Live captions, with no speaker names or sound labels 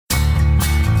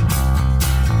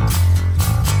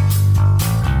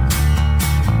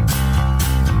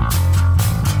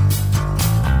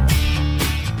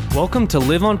Welcome to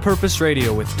Live on Purpose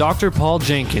Radio with Dr. Paul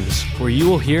Jenkins, where you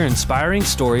will hear inspiring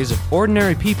stories of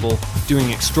ordinary people doing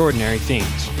extraordinary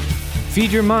things.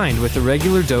 Feed your mind with a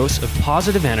regular dose of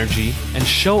positive energy and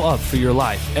show up for your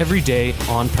life every day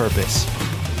on purpose.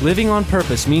 Living on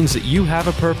purpose means that you have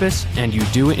a purpose and you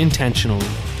do it intentionally.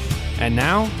 And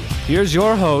now, here's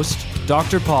your host,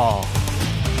 Dr. Paul.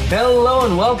 Hello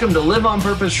and welcome to Live on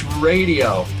Purpose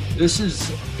Radio. This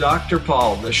is Dr.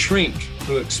 Paul, the shrink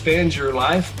who expands your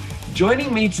life.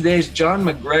 Joining me today is John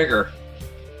McGregor.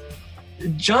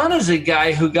 John is a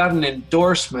guy who got an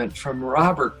endorsement from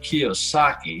Robert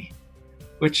Kiyosaki,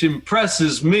 which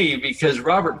impresses me because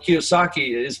Robert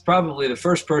Kiyosaki is probably the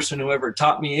first person who ever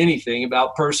taught me anything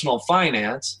about personal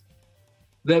finance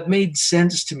that made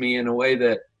sense to me in a way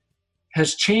that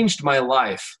has changed my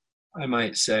life, I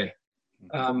might say.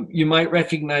 You might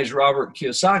recognize Robert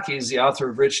Kiyosaki as the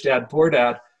author of Rich Dad, Poor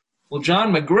Dad. Well,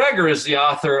 John McGregor is the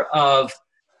author of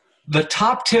The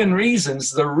Top 10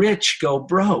 Reasons the Rich Go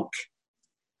Broke.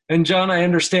 And John, I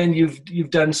understand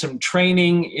you've done some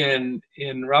training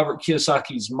in Robert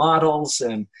Kiyosaki's models,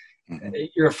 and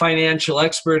you're a financial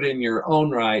expert in your own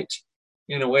right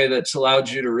in a way that's allowed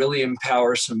you to really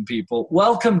empower some people.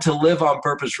 Welcome to Live on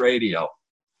Purpose Radio.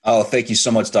 Oh, thank you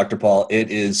so much, Dr. Paul. It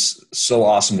is so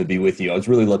awesome to be with you. I was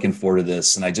really looking forward to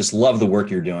this, and I just love the work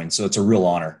you're doing. So it's a real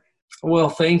honor. Well,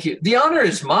 thank you. The honor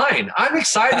is mine. I'm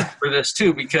excited for this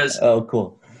too because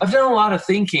Cool. I've done a lot of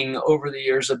thinking over the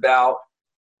years about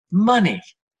money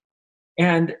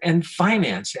and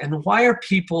finance and why are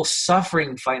people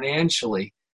suffering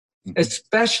financially,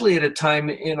 especially at a time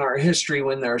in our history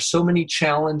when there are so many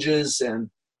challenges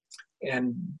and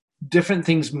different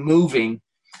things moving.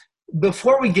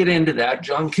 Before we get into that,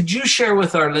 John, could you share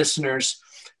with our listeners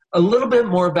a little bit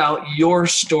more about your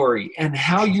story and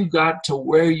how you got to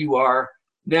where you are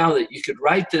now that you could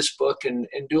write this book and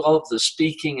do all of the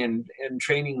speaking and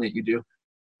training that you do?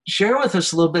 Share with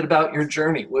us a little bit about your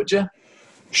journey, would you?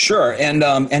 Sure. And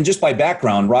just by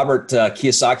background, Robert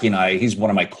Kiyosaki and I, he's one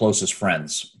of my closest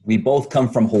friends. We both come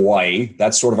from Hawaii.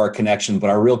 That's sort of our connection. But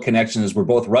our real connection is we're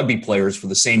both rugby players for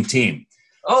the same team.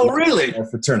 Oh, really? Our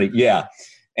fraternity, yeah.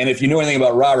 And if you know anything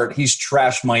about Robert, he's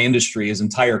trashed my industry his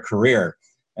entire career.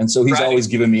 And so he's always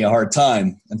given me a hard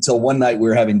time until one night we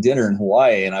were having dinner in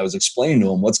Hawaii and I was explaining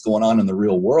to him what's going on in the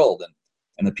real world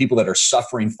and the people that are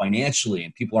suffering financially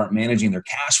and people aren't managing their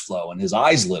cash flow, and his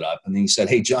eyes lit up. And then he said,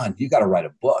 "Hey, John, you got to write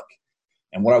a book.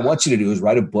 And what I want you to do is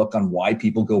write a book on why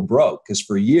people go broke." Because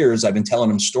for years I've been telling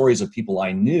him stories of people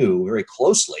I knew very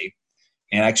closely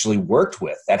and actually worked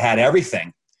with that had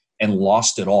everything and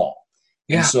lost it all.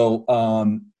 Yeah.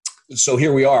 And so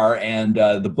here we are, and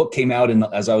the book came out in,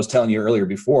 as I was telling you earlier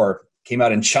before, came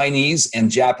out in Chinese and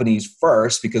Japanese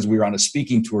first because we were on a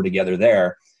speaking tour together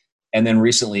there, and then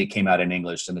recently it came out in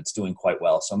English, and it's doing quite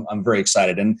well. So I'm very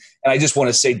excited, and I just want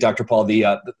to say, Dr. Paul,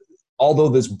 although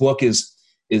this book is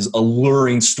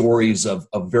alluring stories of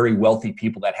very wealthy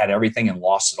people that had everything and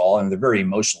lost it all, and they're very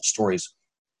emotional stories,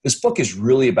 this book is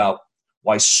really about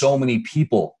why so many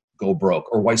people go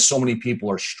broke or why so many people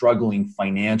are struggling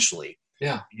financially.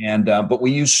 Yeah. And but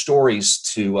we use stories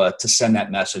to send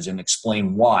that message and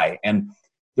explain why. And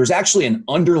there's actually an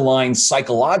underlying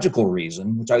psychological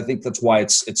reason, which I think that's why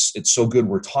it's so good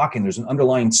we're talking. There's an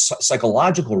underlying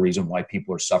psychological reason why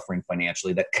people are suffering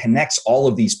financially that connects all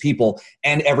of these people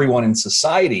and everyone in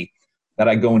society that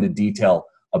I go into detail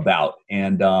about.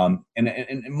 And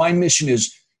my mission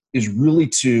is really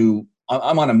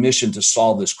I'm on a mission to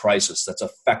solve this crisis that's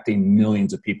affecting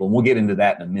millions of people. And we'll get into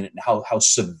that in a minute and how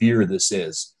severe this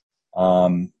is,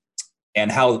 and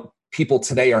how people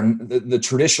today are the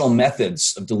traditional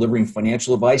methods of delivering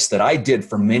financial advice that I did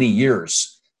for many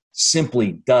years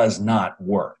simply does not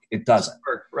work. It doesn't.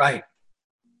 Right.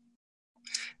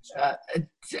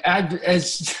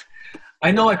 As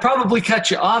I know I probably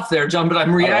cut you off there, John, but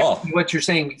I'm reacting to what you're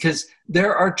saying because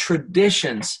there are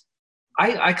traditions.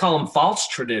 I call them false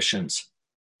traditions.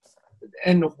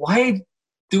 And why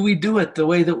do we do it the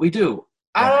way that we do?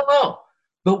 I don't know.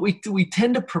 But we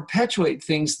tend to perpetuate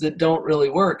things that don't really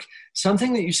work.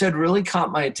 Something that you said really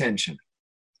caught my attention,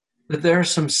 that there are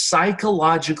some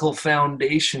psychological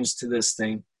foundations to this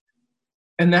thing.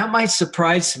 And that might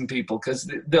surprise some people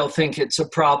because they'll think it's a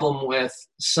problem with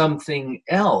something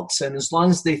else. And as long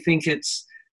as they think it's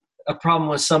a problem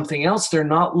with something else, they're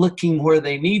not looking where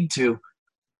they need to.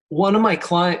 One of my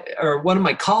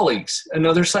colleagues,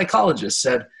 another psychologist,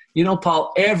 said, "You know,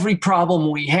 Paul, every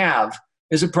problem we have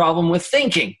is a problem with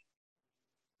thinking."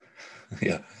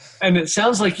 Yeah. And it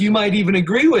sounds like you might even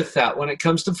agree with that when it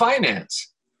comes to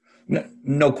finance.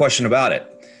 No question about it.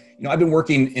 I've been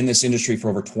working in this industry for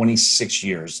over 26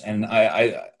 years, and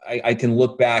I can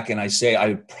look back and I say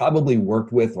I probably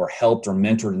worked with or helped or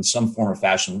mentored in some form or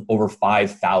fashion over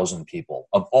 5,000 people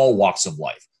of all walks of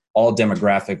life, all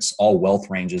demographics, all wealth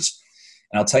ranges.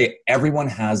 And I'll tell you, everyone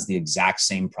has the exact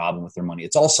same problem with their money.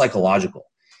 It's all psychological.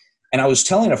 And I was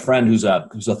telling a friend who's a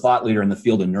thought leader in the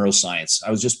field of neuroscience,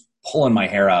 I was just pulling my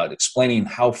hair out, explaining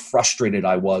how frustrated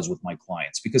I was with my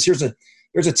clients. Because here's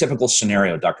a typical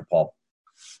scenario, Dr. Paul.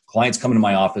 Clients come into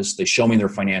my office, they show me their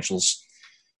financials,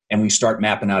 and we start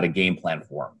mapping out a game plan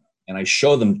for them. And I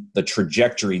show them the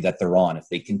trajectory that they're on. If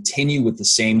they continue with the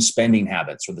same spending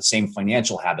habits or the same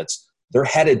financial habits, they're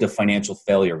headed to financial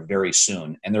failure very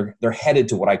soon. And they're headed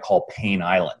to what I call pain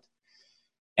island.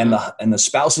 And the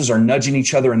spouses are nudging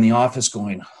each other in the office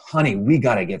going, honey, we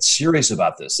got to get serious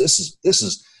about this. This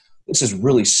is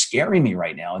really scaring me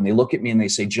right now. And they look at me and they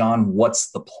say, John,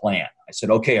 what's the plan? I said,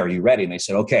 okay, are you ready? And they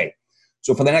said, okay.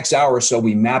 So for the next hour or so,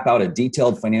 we map out a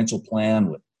detailed financial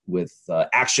plan with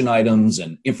action items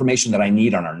and information that I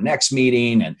need on our next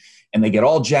meeting. And they get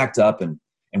all jacked up and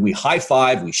we high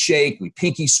five, we shake, we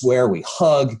pinky swear, we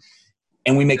hug,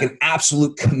 and we make an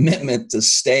absolute commitment to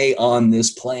stay on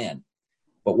this plan.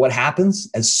 But what happens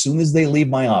as soon as they leave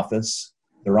my office,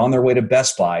 they're on their way to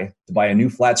Best Buy to buy a new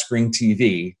flat screen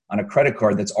TV on a credit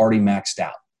card that's already maxed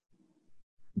out.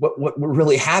 What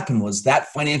really happened was that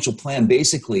financial plan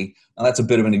basically, now that's a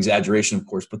bit of an exaggeration, of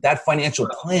course, but that financial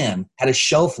plan had a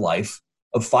shelf life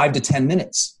of 5 to 10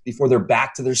 minutes before they're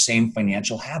back to their same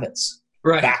financial habits,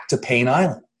 right? Back to pain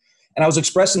island. And I was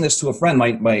expressing this to a friend,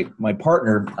 my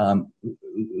partner,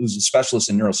 who's a specialist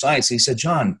in neuroscience. He said,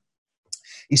 John,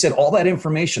 he said, all that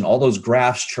information, all those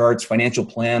graphs, charts, financial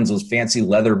plans, those fancy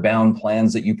leather-bound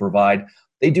plans that you provide,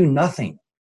 they do nothing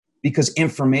because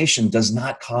information does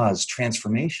not cause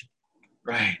transformation.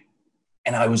 Right.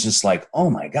 And I was just like, oh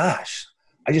my gosh,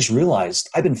 I just realized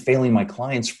I've been failing my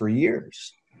clients for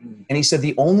years. And he said,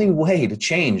 the only way to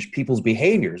change people's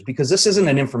behaviors, because this isn't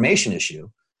an information issue,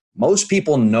 most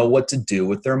people know what to do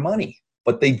with their money,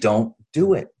 but they don't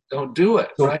do it. Don't do it,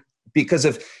 so, right? Because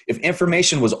if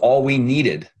information was all we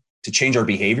needed to change our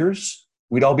behaviors,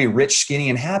 we'd all be rich, skinny,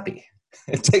 and happy.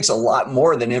 It takes a lot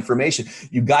more than information.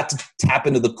 You got to tap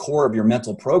into the core of your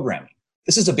mental programming.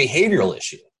 This is a behavioral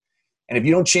issue. And if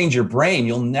you don't change your brain,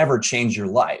 you'll never change your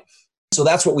life. So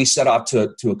that's what we set off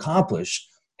to accomplish.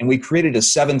 And we created a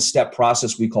 7-step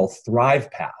process we call Thrive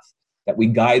Path that we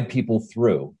guide people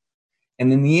through.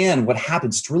 And in the end, what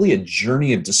happens, it's really a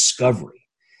journey of discovery.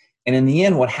 And in the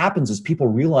end, what happens is people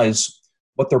realize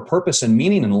what their purpose and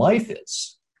meaning in life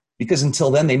is. Because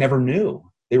until then, they never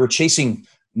knew. They were chasing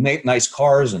nice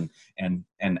cars and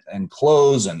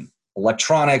clothes and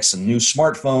electronics and new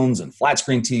smartphones and flat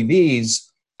screen TVs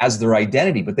as their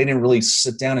identity, but they didn't really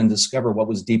sit down and discover what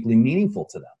was deeply meaningful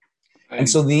to them. Right. And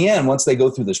so in the end, once they go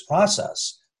through this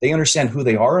process, they understand who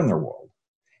they are in their world.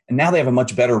 And now they have a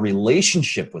much better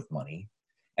relationship with money.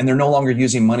 And they're no longer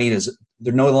using money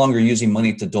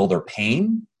to dull their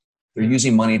pain. They're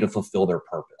using money to fulfill their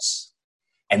purpose.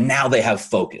 And now they have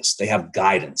focus. They have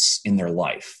guidance in their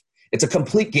life. It's a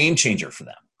complete game changer for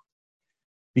them.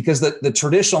 Because the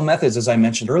traditional methods, as I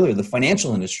mentioned earlier, the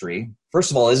financial industry,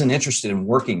 first of all, isn't interested in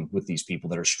working with these people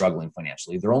that are struggling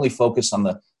financially. They're only focused on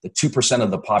the 2% of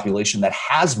the population that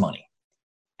has money.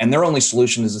 And their only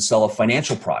solution is to sell a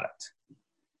financial product.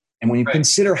 And when you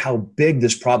consider how big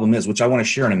this problem is, which I want to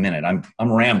share in a minute,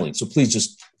 I'm rambling, so please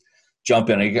just jump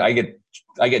in. I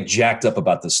get jacked up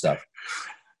about this stuff.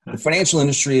 The financial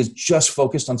industry is just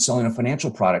focused on selling a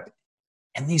financial product.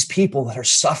 And these people that are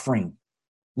suffering,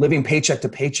 living paycheck to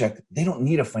paycheck, they don't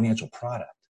need a financial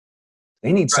product.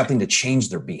 They need something to change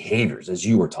their behaviors, as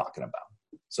you were talking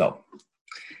about.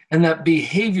 And that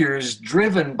behavior is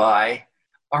driven by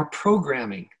our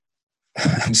programming.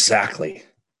 Exactly.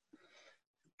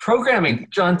 Programming,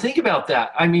 John, think about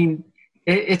that. I mean,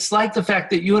 it's like the fact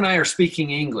that you and I are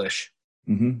speaking English.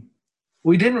 Mm-hmm.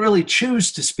 We didn't really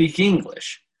choose to speak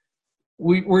English.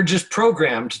 We were just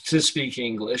programmed to speak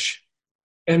English.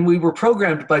 And we were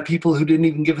programmed by people who didn't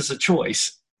even give us a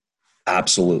choice.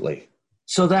 Absolutely.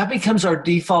 So that becomes our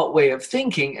default way of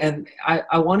thinking. And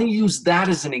I want to use that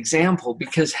as an example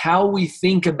because how we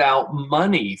think about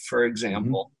money, for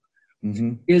example,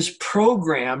 is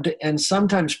programmed and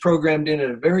sometimes programmed in at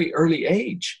a very early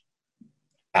age.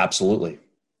 Absolutely.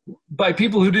 By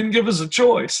people who didn't give us a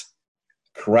choice.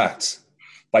 Correct.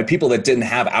 By people that didn't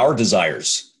have our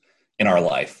desires in our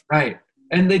life. Right.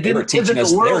 And they didn't live in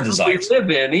the world that we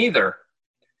live in either.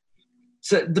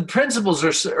 So the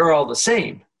principles are all the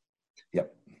same.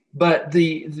 Yep. But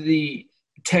the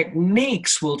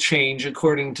techniques will change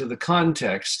according to the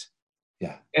context.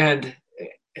 Yeah. And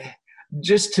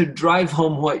just to drive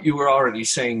home what you were already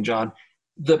saying, John,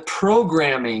 the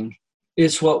programming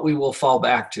is what we will fall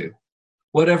back to.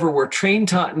 Whatever we're trained,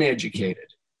 taught, and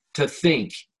educated to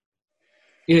think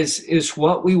is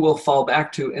what we will fall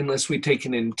back to unless we take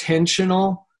an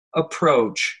intentional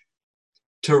approach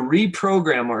to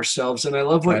reprogram ourselves. And I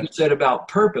love what you said about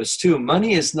purpose too.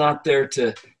 Money is not there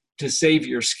to save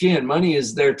your skin. Money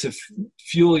is there to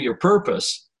fuel your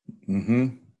purpose.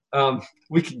 Mm-hmm.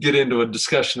 We could get into a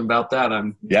discussion about that.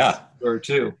 I'm sure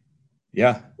too.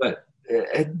 Yeah. But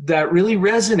that really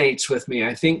resonates with me.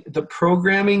 I think the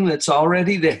programming that's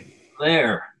already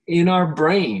there in our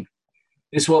brain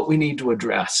is what we need to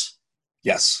address.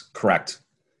 Yes, correct.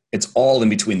 It's all in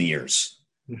between the ears.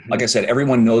 Mm-hmm. Like I said,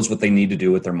 everyone knows what they need to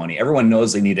do with their money. Everyone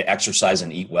knows they need to exercise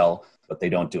and eat well, but they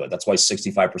don't do it. That's why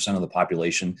 65% of the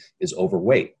population is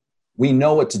overweight. We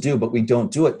know what to do, but we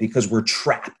don't do it because we're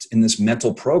trapped in this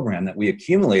mental program that we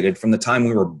accumulated from the time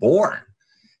we were born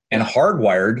and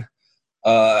hardwired.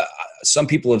 Some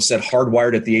people have said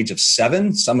hardwired at the age of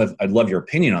 7. I'd love your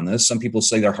opinion on this. Some people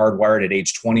say they're hardwired at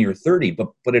age 20 or 30,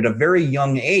 but at a very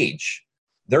young age,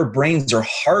 their brains are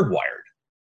hardwired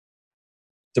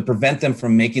to prevent them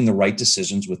from making the right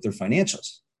decisions with their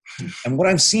financials. And what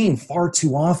I'm seeing far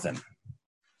too often,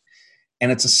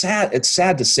 and it's sad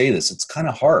to say this, it's kind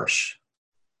of harsh.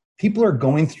 People are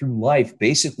going through life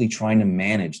basically trying to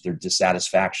manage their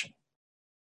dissatisfaction.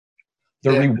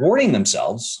 They're rewarding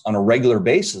themselves on a regular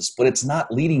basis, but it's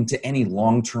not leading to any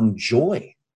long-term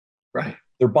joy. Right.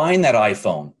 They're buying that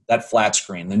iPhone, that flat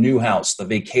screen, the new house, the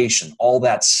vacation, all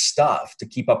that stuff to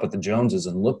keep up with the Joneses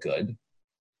and look good.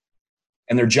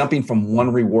 And they're jumping from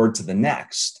one reward to the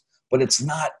next, but it's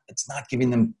not giving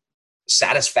them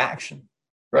satisfaction.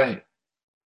 Right.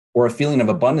 Or a feeling of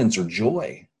abundance or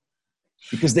joy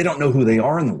because they don't know who they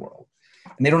are in the world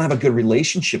and they don't have a good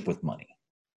relationship with money.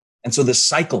 And so this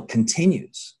cycle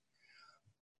continues.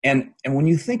 And when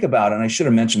you think about, and I should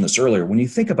have mentioned this earlier, when you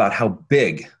think about how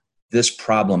big this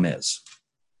problem is,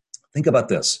 think about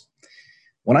this.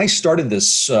 When I started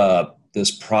this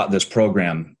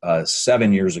program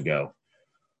 7 years ago,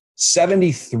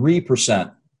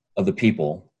 73% of the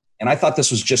people, and I thought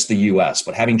this was just the US,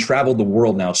 but having traveled the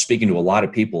world now, speaking to a lot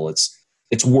of people,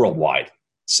 it's worldwide.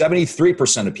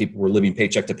 73% of people were living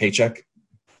paycheck to paycheck.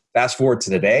 Fast forward to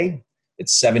today,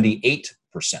 it's 78%.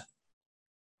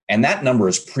 And that number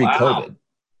is pre-COVID. Wow.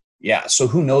 Yeah. So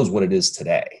who knows what it is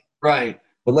today? Right.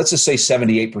 But let's just say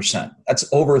 78%. That's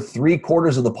over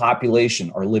 3/4 of the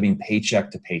population are living paycheck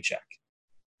to paycheck.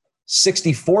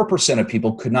 64% of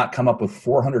people could not come up with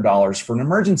 $400 for an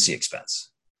emergency expense.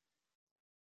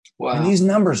 Wow. And these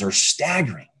numbers are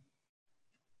staggering.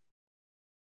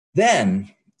 Then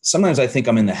sometimes I think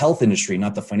I'm in the health industry,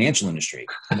 not the financial industry.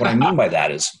 And what I mean by that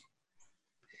is,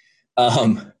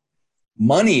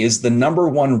 money is the number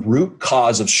one root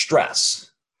cause of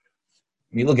stress.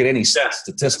 I mean, look at any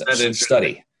statistics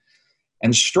study.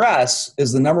 And stress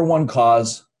is the number one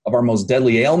cause of our most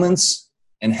deadly ailments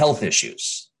and health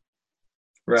issues.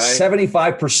 Right.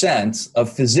 75%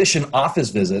 of physician office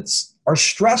visits are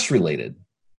stress related.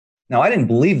 Now, I didn't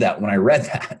believe that when I read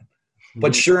that,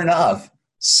 but sure enough,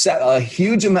 a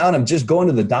huge amount of just going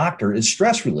to the doctor is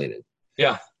stress related.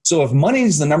 Yeah. So if money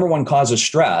is the number one cause of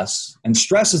stress, and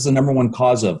stress is the number one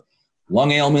cause of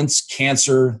lung ailments,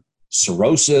 cancer,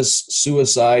 cirrhosis,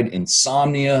 suicide,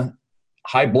 insomnia,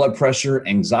 high blood pressure,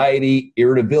 anxiety,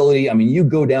 irritability, I mean, you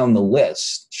go down the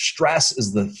list. Stress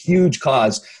is the huge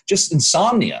cause. Just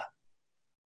insomnia.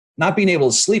 Not being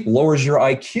able to sleep lowers your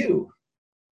IQ.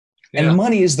 Yeah. And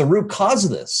money is the root cause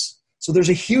of this. So there's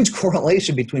a huge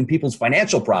correlation between people's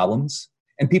financial problems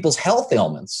and people's health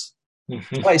ailments.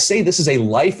 Mm-hmm. That's why I say this is a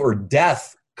life or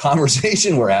death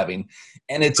conversation we're having.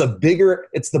 And it's the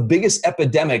biggest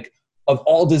epidemic of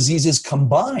all diseases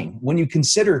combined. When you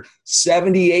consider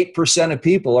 78% of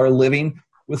people are living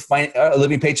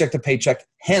living paycheck to paycheck.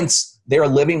 Hence, they are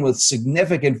living with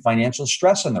significant financial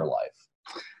stress in their life.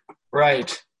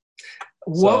 Right.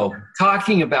 What we're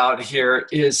talking about here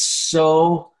is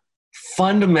so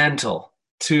fundamental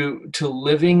to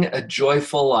living a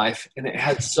joyful life. And it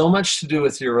has so much to do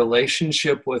with your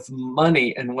relationship with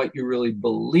money and what you really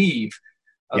believe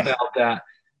about that.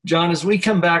 John, as we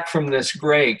come back from this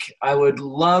break, I would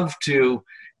love to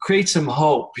create some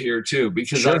hope here too,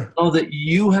 because I know that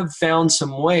you have found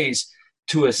some ways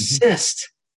to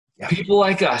assist people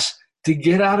like us to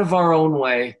get out of our own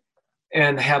way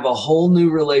and have a whole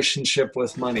new relationship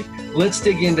with money. Let's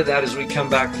dig into that as we come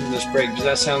back from this break. Does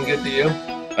that sound good to you?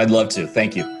 I'd love to.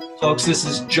 Thank you. Folks, this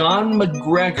is John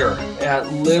McGregor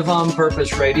at Live on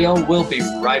Purpose Radio. We'll be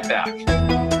right back.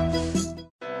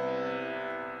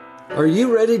 Are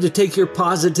you ready to take your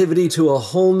positivity to a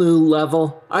whole new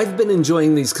level? I've been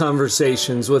enjoying these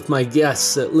conversations with my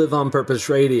guests at Live on Purpose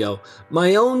Radio.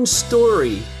 My own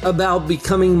story about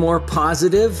becoming more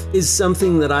positive is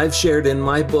something that I've shared in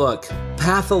my book,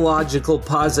 Pathological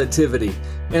Positivity.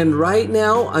 And right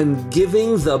now, I'm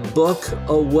giving the book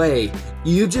away.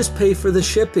 You just pay for the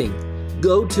shipping.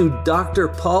 Go to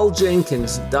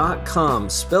drpauljenkins.com,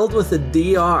 spelled with a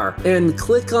DR, and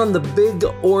click on the big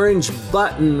orange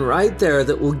button right there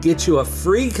that will get you a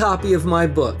free copy of my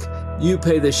book. You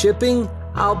pay the shipping,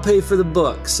 I'll pay for the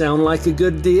book. Sound like a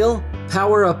good deal?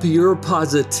 Power up your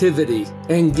positivity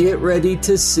and get ready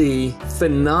to see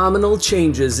phenomenal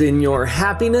changes in your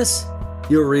happipiness,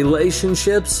 your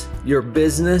relationships, your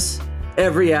business,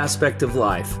 every aspect of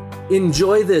life.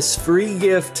 Enjoy this free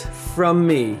gift from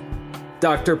me.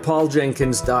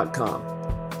 drpauljenkins.com.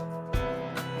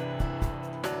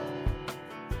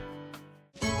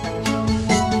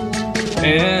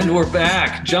 And we're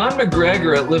back. John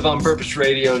McGregor at Live on Purpose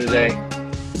Radio today.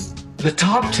 The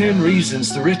top 10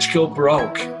 reasons the rich go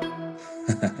broke.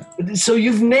 So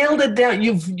you've nailed it down.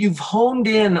 You've honed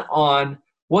in on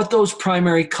what those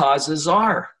primary causes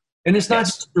are. And it's not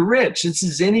just the rich. This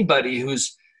is anybody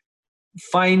who's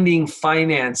finding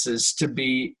finances to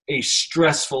be a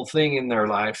stressful thing in their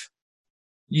life.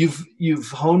 You've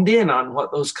honed in on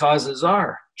what those causes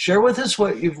are. Share with us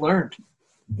what you've learned.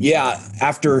 Yeah,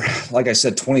 after, like I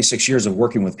said, 26 years of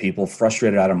working with people,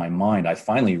 frustrated out of my mind, I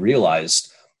finally realized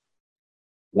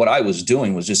what I was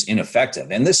doing was just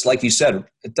ineffective. And this, like you said,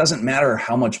 it doesn't matter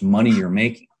how much money you're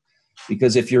making,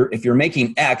 because if you're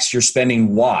making X, you're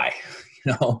spending Y.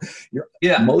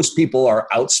 Most people are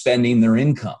outspending their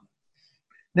income.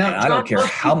 Now, I don't care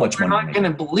how much money. They're not going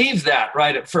to believe that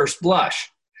right at first blush.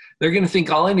 They're going to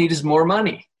think all I need is more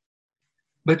money.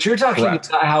 But you're talking about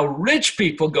how rich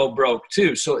people go broke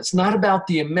too. So it's not about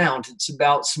the amount. It's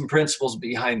about some principles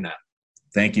behind that.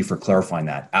 Thank you for clarifying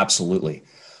that. Absolutely.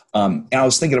 And I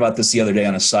was thinking about this the other day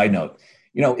on a side note.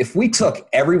 If we took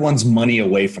everyone's money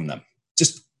away from them,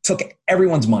 just took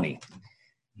everyone's money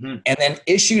and then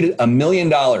issued $1 million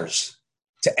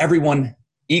to everyone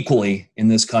equally in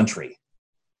this country,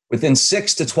 within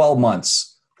 6 to 12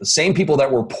 months, the same people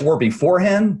that were poor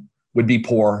beforehand would be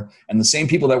poor, and the same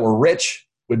people that were rich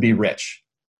would be rich.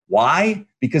 Why?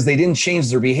 Because they didn't change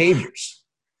their behaviors.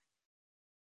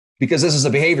 Because this is a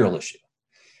behavioral issue.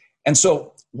 And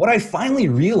so what I finally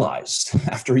realized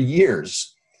after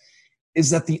years is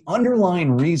that the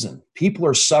underlying reason people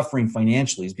are suffering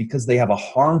financially is because they have a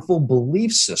harmful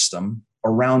belief system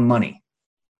around money.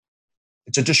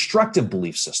 It's a destructive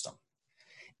belief system.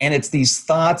 And it's these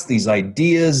thoughts, these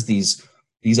ideas, these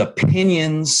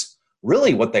opinions,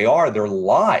 really what they are, they're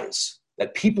lies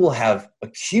that people have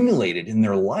accumulated in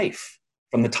their life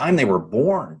from the time they were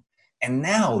born. And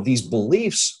now these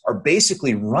beliefs are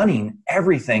basically running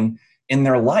everything in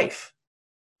their life.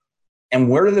 And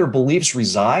where do their beliefs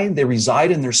reside? They reside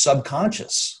in their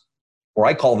subconscious, or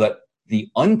I call that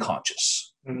the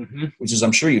unconscious, which is,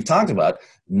 I'm sure you've talked about,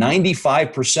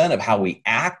 95% of how we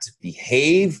act,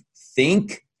 behave,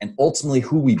 think, and ultimately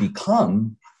who we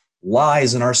become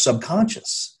lies in our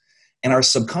subconscious. And our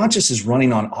subconscious is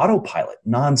running on autopilot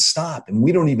nonstop, and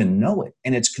we don't even know it.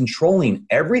 And it's controlling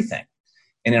everything.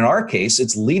 And in our case,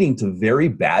 it's leading to very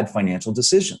bad financial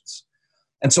decisions.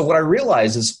 And so what I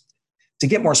realize is, to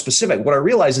get more specific, what I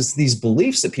realize is these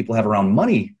beliefs that people have around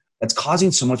money that's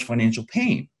causing so much financial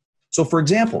pain. So for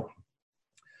example,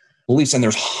 beliefs, and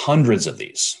there's hundreds of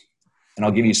these, and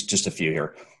I'll give you just a few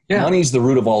here. Yeah. Money's the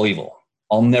root of all evil.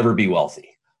 I'll never be wealthy.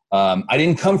 I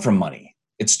didn't come from money.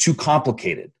 It's too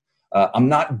complicated. I'm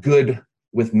not good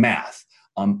with math.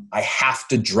 I have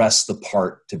to dress the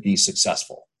part to be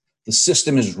successful. The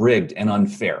system is rigged and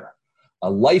unfair.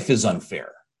 Life is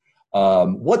unfair.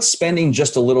 What's spending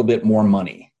just a little bit more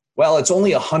money? Well, it's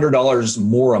only $100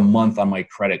 more a month on my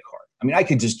credit card. I mean, I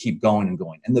could just keep going and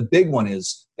going. And the big one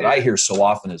is that I hear so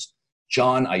often is,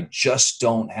 John, I just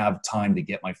don't have time to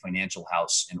get my financial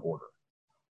house in order.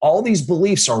 All these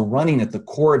beliefs are running at the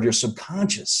core of your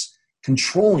subconscious,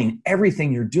 controlling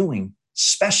everything you're doing,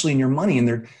 especially in your money, and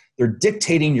they're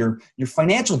dictating your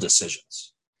financial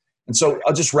decisions. And so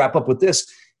I'll just wrap up with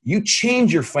this. You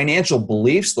change your financial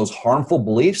beliefs, those harmful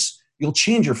beliefs, you'll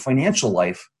change your financial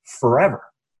life forever.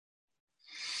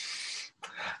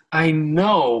 I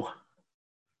know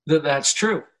that that's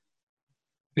true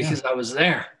because I was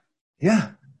there.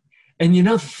 Yeah. And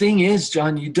the thing is,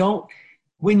 John,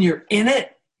 when you're in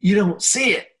it, you don't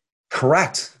see it.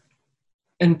 Correct.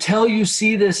 Until you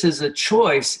see this as a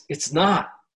choice, it's not.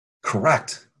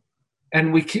 Correct.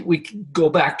 And we go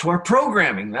back to our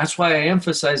programming. That's why I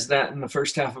emphasized that in the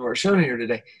first half of our show here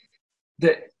today.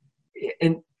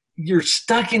 and you're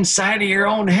stuck inside of your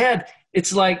own head.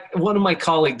 It's like one of my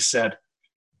colleagues said,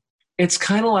 it's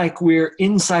kind of like we're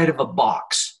inside of a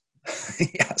box.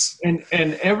 Yes. And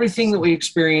everything that we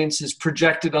experience is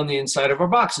projected on the inside of our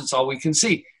box. It's all we can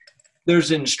see. There's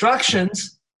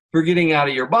instructions for getting out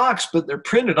of your box, but they're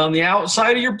printed on the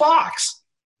outside of your box.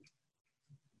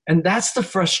 And that's the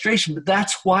frustration. But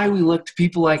that's why we look to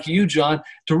people like you, John,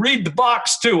 to read the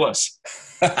box to us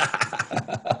so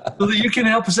that you can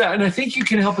help us out. And I think you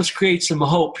can help us create some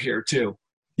hope here too.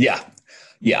 Yeah.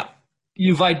 Yeah.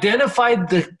 You've identified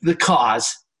the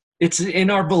cause. It's in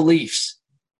our beliefs,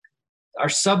 our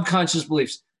subconscious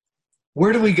beliefs.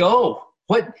 Where do we go?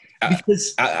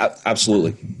 Because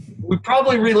absolutely. We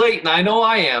probably relate, and I know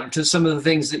I am, to some of the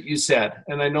things that you said,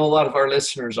 and I know a lot of our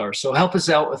listeners are. So help us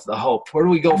out with the hope. Where do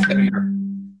we go from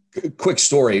here? Quick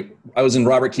story. I was in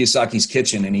Robert Kiyosaki's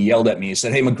kitchen, and he yelled at me. He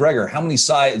said, "Hey, McGregor, how many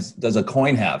sides does a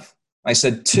coin have?" I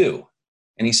said, 2.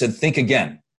 And he said, "Think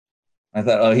again." I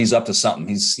thought, oh, he's up to something.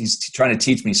 He's trying to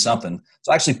teach me something.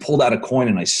 So I actually pulled out a coin,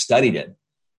 and I studied it.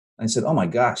 I said, oh, my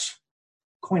gosh,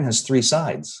 coin has 3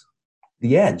 sides.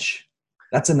 The edge,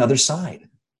 that's another side.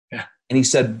 Yeah. And he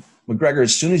said, McGregor,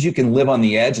 as soon as you can live on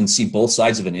the edge and see both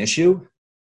sides of an issue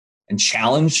and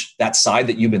challenge that side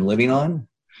that you've been living on,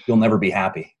 you'll never be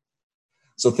happy.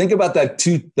 So think about that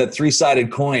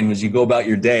 3-sided coin as you go about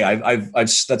your day.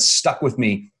 That's stuck with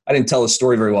me. I didn't tell the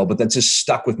story very well, but that just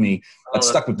stuck with me. That's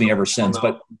stuck with me ever since.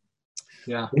 But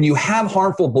yeah, when you have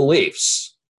harmful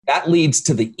beliefs, that leads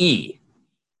to the E,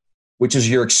 which is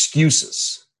your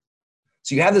excuses.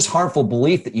 So you have this harmful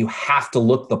belief that you have to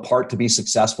look the part to be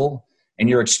successful. And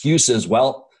your excuse is,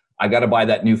 well, I got to buy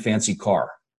that new fancy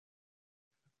car.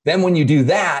 Then when you do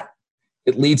that,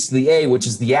 it leads to the A, which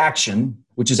is the action,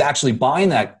 which is actually buying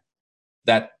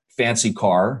that fancy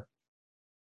car,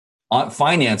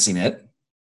 financing it.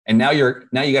 And now you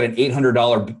got an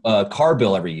 $800 car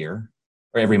bill every year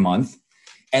or every month.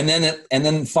 And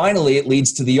then finally it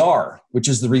leads to the R, which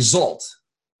is the result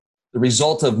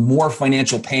of more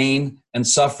financial pain and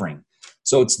suffering.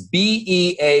 So it's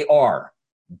BEAR,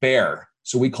 bear.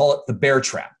 So we call it the bear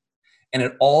trap. And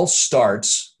it all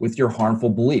starts with your harmful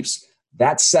beliefs.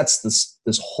 That sets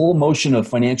this whole motion of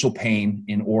financial pain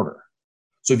in order.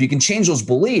 So if you can change those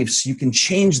beliefs, you can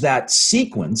change that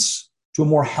sequence to a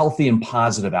more healthy and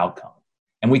positive outcome.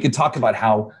 And we could talk about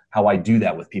how I do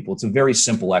that with people. It's a very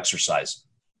simple exercise.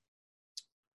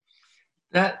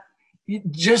 That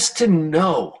just to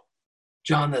know,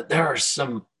 John, that there are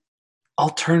some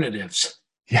alternatives.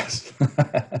 Yes.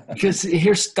 Because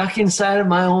you're stuck inside of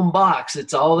my own box.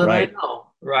 It's all that I know,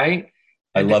 right?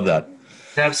 I love that.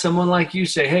 To have someone like you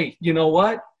say, hey, you know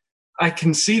what? I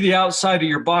can see the outside of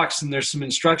your box and there's some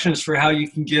instructions for how you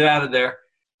can get out of there.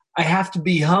 I have to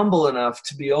be humble enough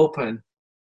to be open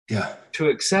to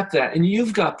accept that. And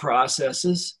you've got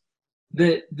processes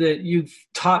that you've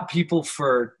taught people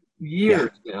for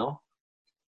years now.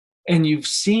 And you've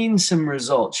seen some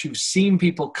results. You've seen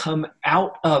people come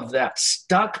out of that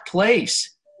stuck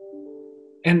place.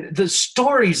 And the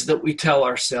stories that we tell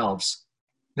ourselves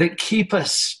that keep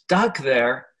us stuck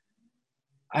there,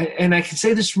 and I can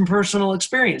say this from personal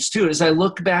experience too, as I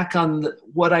look back on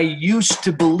what I used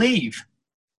to believe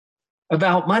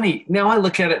about money. Now I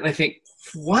look at it and I think,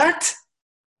 what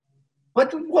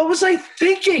was I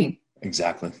thinking?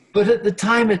 Exactly. But at the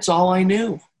time, it's all I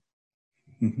knew.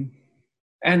 Mm-hmm.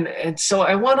 And so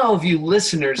I want all of you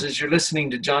listeners, as you're listening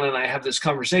to John and I have this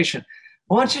conversation,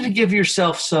 I want you to give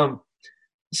yourself some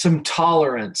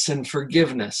tolerance and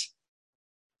forgiveness.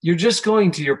 You're just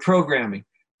going to your programming.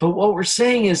 But what we're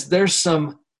saying is there's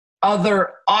some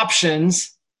other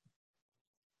options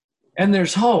and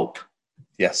there's hope.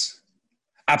 Yes,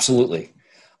 absolutely.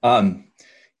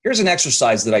 Here's an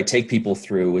exercise that I take people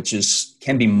through, which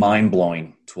can be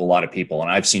mind-blowing to a lot of people.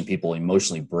 And I've seen people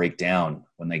emotionally break down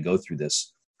when they go through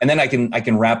this. And then I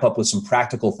can wrap up with some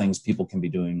practical things people can be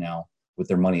doing now with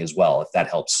their money as well, if that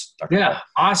helps. Dr. Yeah, Paul.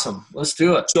 awesome. Let's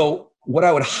do it. So what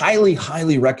I would highly,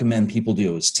 highly recommend people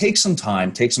do is take some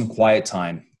quiet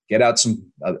time, get out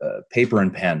some paper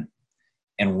and pen,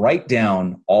 and write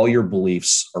down all your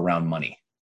beliefs around money.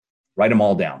 Write them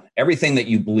all down. Everything that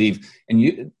you believe, and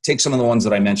you take some of the ones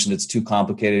that I mentioned. It's too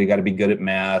complicated. You got to be good at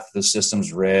math. The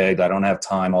system's rigged. I don't have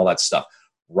time, all that stuff.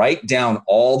 Write down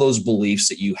all those beliefs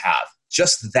that you have.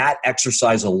 Just that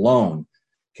exercise alone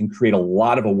can create a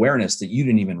lot of awareness that you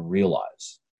didn't even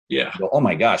realize. Yeah. You go, oh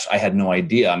my gosh, I had no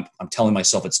idea. I'm telling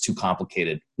myself it's too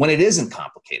complicated when it isn't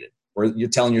complicated. Or you're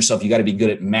telling yourself you got to be good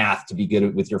at math to be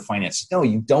good with your finances. No,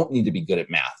 you don't need to be good at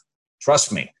math.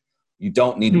 Trust me. You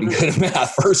don't need to be good at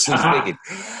math, first and speaking.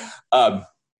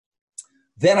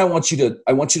 Then I want you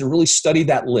to really study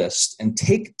that list and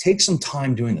take some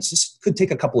time doing this. This could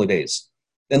take a couple of days.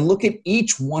 Then look at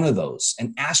each one of those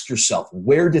and ask yourself,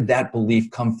 where did that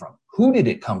belief come from? Who did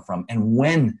it come from? And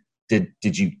when did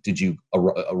you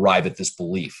arrive at this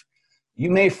belief?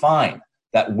 You may find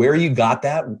that where you got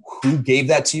that, who gave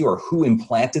that to you, or who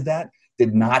implanted that,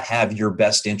 did not have your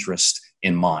best interest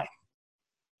in mind.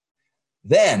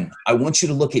 Then I want you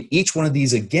to look at each one of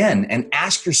these again and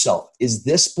ask yourself, is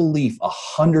this belief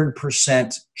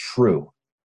 100% true?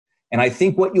 And I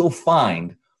think what you'll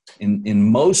find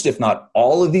in most, if not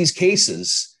all of these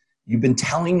cases, you've been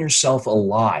telling yourself a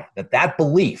lie, that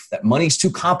belief that money's too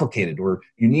complicated or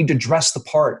you need to dress the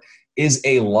part is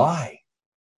a lie.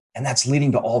 And that's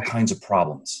leading to all kinds of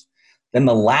problems. Then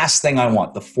the last thing I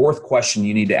want, the fourth question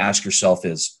you need to ask yourself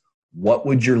is, what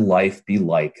would your life be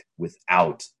like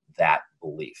without that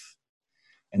belief?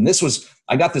 And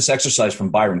I got this exercise from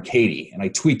Byron Katie, and I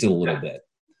tweaked it a little bit.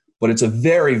 But it's a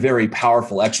very, very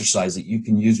powerful exercise that you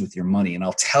can use with your money. And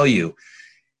I'll tell you,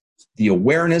 the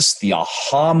awareness, the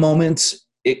aha moment,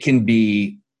 it can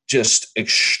be just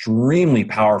extremely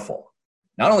powerful,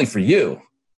 not only for you,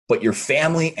 but your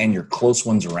family and your close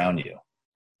ones around you.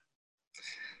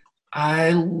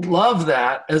 I love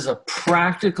that as a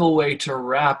practical way to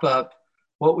wrap up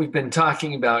what we've been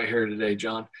talking about here today,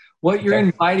 John. What you're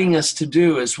inviting us to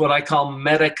do is what I call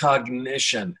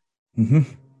metacognition. Mm-hmm.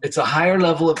 It's a higher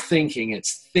level of thinking.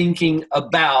 It's thinking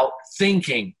about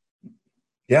thinking.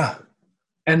 Yeah.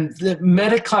 And the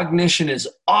metacognition is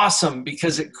awesome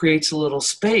because it creates a little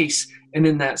space. And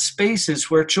in that space is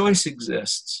where choice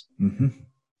exists. Mm-hmm.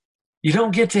 You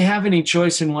don't get to have any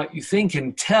choice in what you think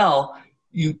until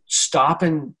you stop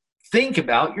and think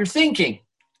about your thinking.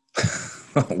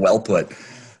 Well put.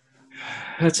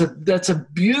 That's a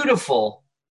beautiful,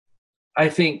 I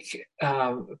think,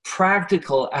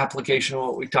 practical application of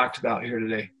what we talked about here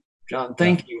today. John,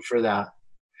 thank you for that.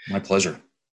 My pleasure.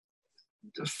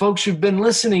 Folks, you've been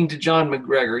listening to John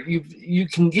McGregor. You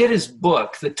can get his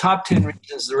book, The Top 10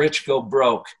 Reasons the Rich Go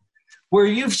Broke, where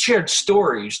you've shared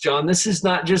stories, John. This is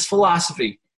not just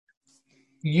philosophy.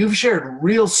 You've shared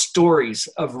real stories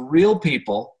of real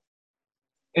people,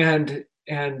 and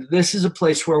this is a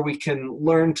place where we can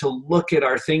learn to look at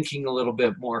our thinking a little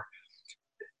bit more.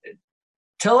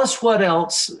 Tell us what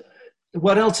else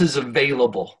is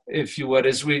available, if you would,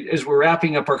 as we're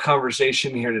wrapping up our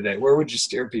conversation here today. Where would you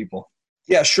steer people?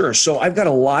 Yeah, sure. So I've got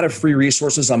a lot of free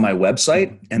resources on my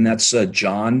website, and that's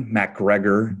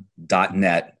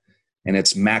johnmacgregor.net, and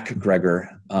it's MacGregor,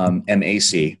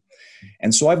 M-A-C.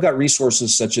 And so I've got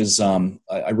resources such as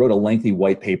I wrote a lengthy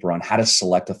white paper on how to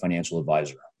select a financial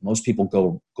advisor. Most people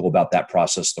go about that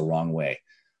process the wrong way.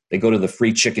 They go to the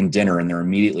free chicken dinner and they're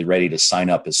immediately ready to sign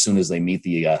up as soon as they meet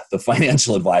the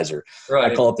financial advisor.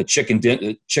 Right. I call it the chicken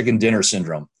dinner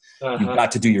syndrome. Uh-huh. You've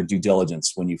got to do your due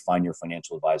diligence when you find your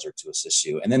financial advisor to assist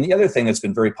you. And then the other thing that's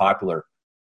been very popular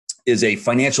is a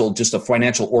financial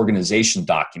organization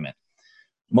document.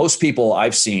 Most people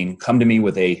I've seen come to me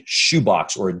with a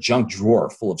shoebox or a junk drawer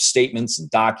full of statements and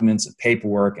documents and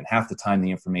paperwork, and half the time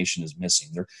the information is missing.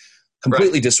 They're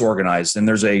completely disorganized, and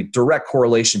there's a direct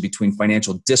correlation between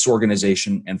financial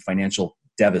disorganization and financial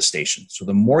devastation. So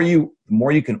the more you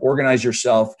can organize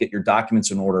yourself, get your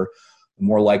documents in order, the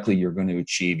more likely you're going to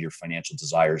achieve your financial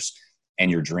desires and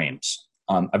your dreams.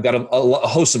 I've got a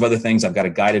host of other things. I've got a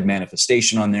guided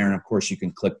manifestation on there, and of course you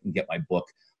can click and get my book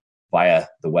via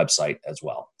the website as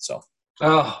well. So,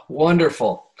 oh,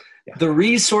 wonderful. Yeah. The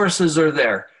resources are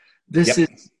there. This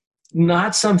is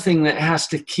not something that has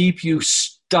to keep you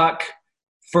stuck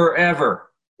forever.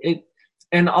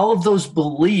 And all of those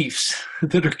beliefs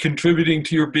that are contributing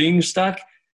to your being stuck,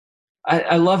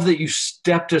 I love that you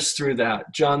stepped us through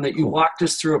that, John, that you walked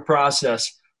us through a process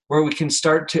where we can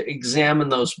start to examine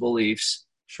those beliefs.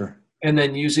 Sure. And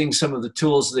then using some of the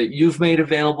tools that you've made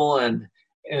available and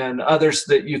others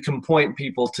that you can point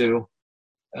people to,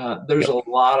 there's a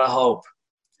lot of hope.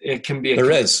 It can be a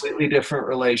completely different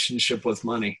relationship with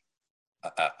money.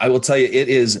 I will tell you, it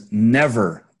is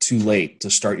never too late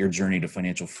to start your journey to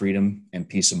financial freedom and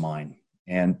peace of mind.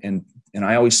 And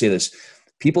I always say this,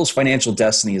 people's financial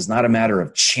destiny is not a matter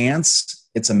of chance.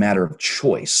 It's a matter of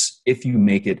choice if you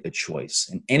make it a choice.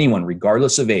 And anyone,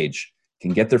 regardless of age,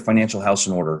 can get their financial house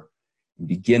in order and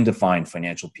begin to find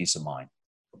financial peace of mind.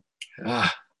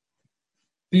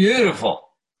 Beautiful.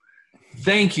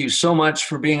 Thank you so much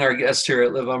for being our guest here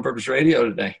at Live on Purpose Radio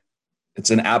today. It's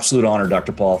an absolute honor,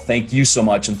 Dr. Paul. Thank you so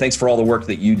much. And thanks for all the work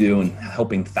that you do in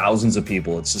helping thousands of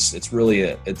people. It's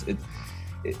really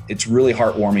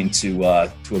heartwarming to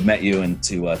have met you and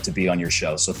to be on your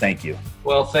show. So thank you.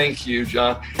 Well, thank you,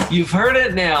 John. You've heard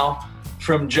it now.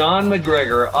 from John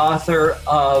McGregor, author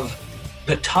of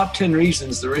The Top 10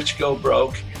 Reasons the Rich Go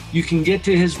Broke. You can get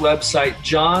to his website,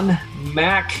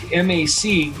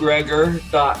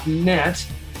 johnmacgregor.net,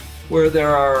 where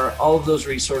there are all of those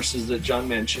resources that John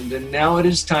mentioned. And now it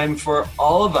is time for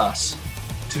all of us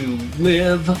to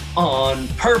live on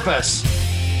purpose.